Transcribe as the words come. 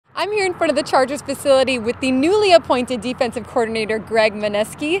I'm here in front of the Chargers facility with the newly appointed defensive coordinator, Greg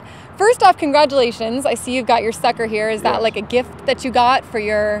Manusky. First off, congratulations. I see you've got your sucker here. Is that like a gift that you got for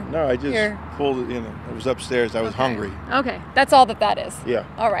your... No, I just pulled it in. It was upstairs. I was hungry. Okay, that's all that is. Yeah.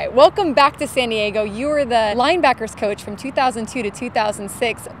 All right, welcome back to San Diego. You were the linebackers coach from 2002 to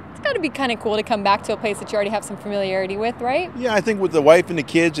 2006. It's got to be kind of cool to come back to a place that you already have some familiarity with, right? Yeah, I think with the wife and the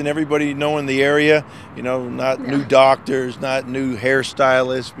kids and everybody knowing the area, you know, not new doctors, not new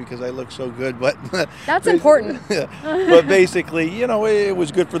hairstylists because I look so good, but that's important. But basically, you know, it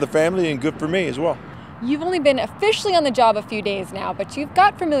was good for the family and good for me as well. You've only been officially on the job a few days now, but you've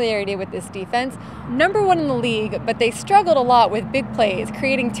got familiarity with this defense. #1 in the league, but they struggled a lot with big plays,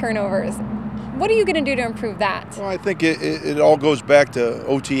 creating turnovers. What are you going to do to improve that? Well, I think it all goes back to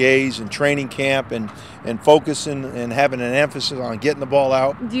OTAs and training camp and focusing and having an emphasis on getting the ball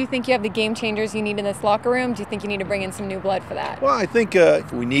out. Do you think you have the game changers you need in this locker room? Do you think you need to bring in some new blood for that? Well, I think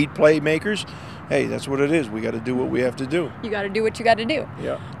if we need playmakers, hey, that's what it is. We got to do what we have to do. You got to do what you got to do.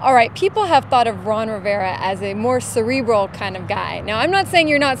 Yeah. All right, people have thought of Ron Rivera as a more cerebral kind of guy. Now, I'm not saying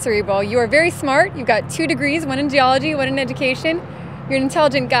you're not cerebral. You are very smart. You've got 2 degrees, 1 in geology, 1 in education. You're an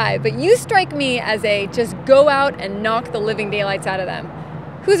intelligent guy, but you strike me as a just go out and knock the living daylights out of them.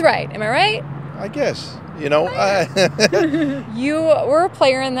 Who's right? Am I right? I guess. You know, you were a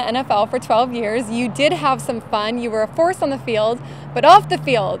player in the NFL for 12 years. You did have some fun. You were a force on the field, but off the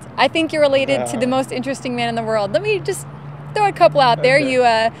field, I think you're related to the most interesting man in the world. Let me just throw a couple out there.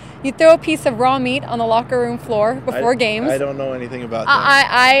 Okay. You throw a piece of raw meat on the locker room floor before games. I don't know anything about that.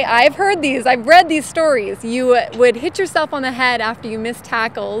 I've heard these. I've read these stories. You would hit yourself on the head after you missed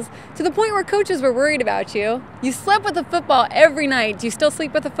tackles to the point where coaches were worried about you. You slept with a football every night. Do you still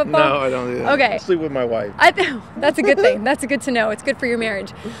sleep with a football? No, I don't do that. Okay. I sleep with my wife. That's a good thing. That's good to know. It's good for your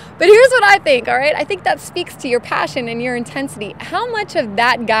marriage. But here's what I think, all right? I think that speaks to your passion and your intensity. How much of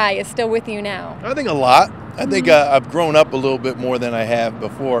that guy is still with you now? I think a lot. I think I've grown up a little bit more than I have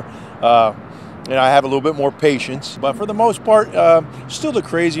before. You know, I have a little bit more patience, but for the most part, still the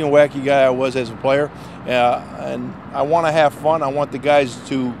crazy and wacky guy I was as a player. And I want to have fun. I want the guys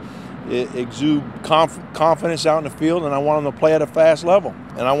to exude confidence out in the field, and I want them to play at a fast level.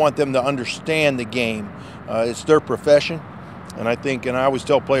 And I want them to understand the game. It's their profession. And I think, and I always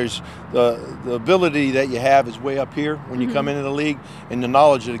tell players, the ability that you have is way up here when you come into the league, and the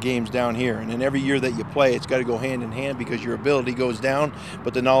knowledge of the game's down here. And then every year that you play, it's got to go hand in hand because your ability goes down,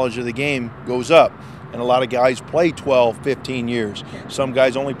 but the knowledge of the game goes up. And a lot of guys play 12, 15 years. Some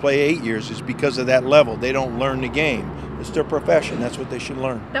guys only play 8 years. It's because of that level. They don't learn the game. It's their profession. That's what they should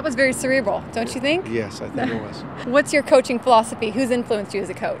learn. That was very cerebral, don't you think? Yes, I think it was. What's your coaching philosophy? Who's influenced you as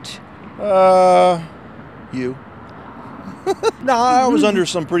a coach? You. No, I was under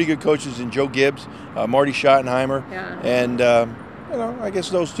some pretty good coaches in Joe Gibbs, Marty Schottenheimer, and you know, I guess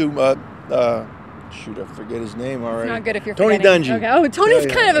those two. Shoot, I forget his name already. It's not good if you're Tony forgetting. Dungy. Okay. Oh,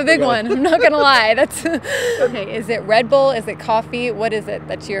 Tony's kind of a big one. I'm not gonna lie. That's okay. Is it Red Bull? Is it coffee? What is it?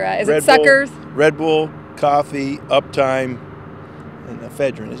 That's your. Is it Suckers? Red Bull, coffee, Uptime, and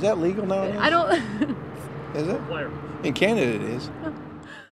ephedrine. Is that legal nowadays? I don't. Is it? In Canada, it is.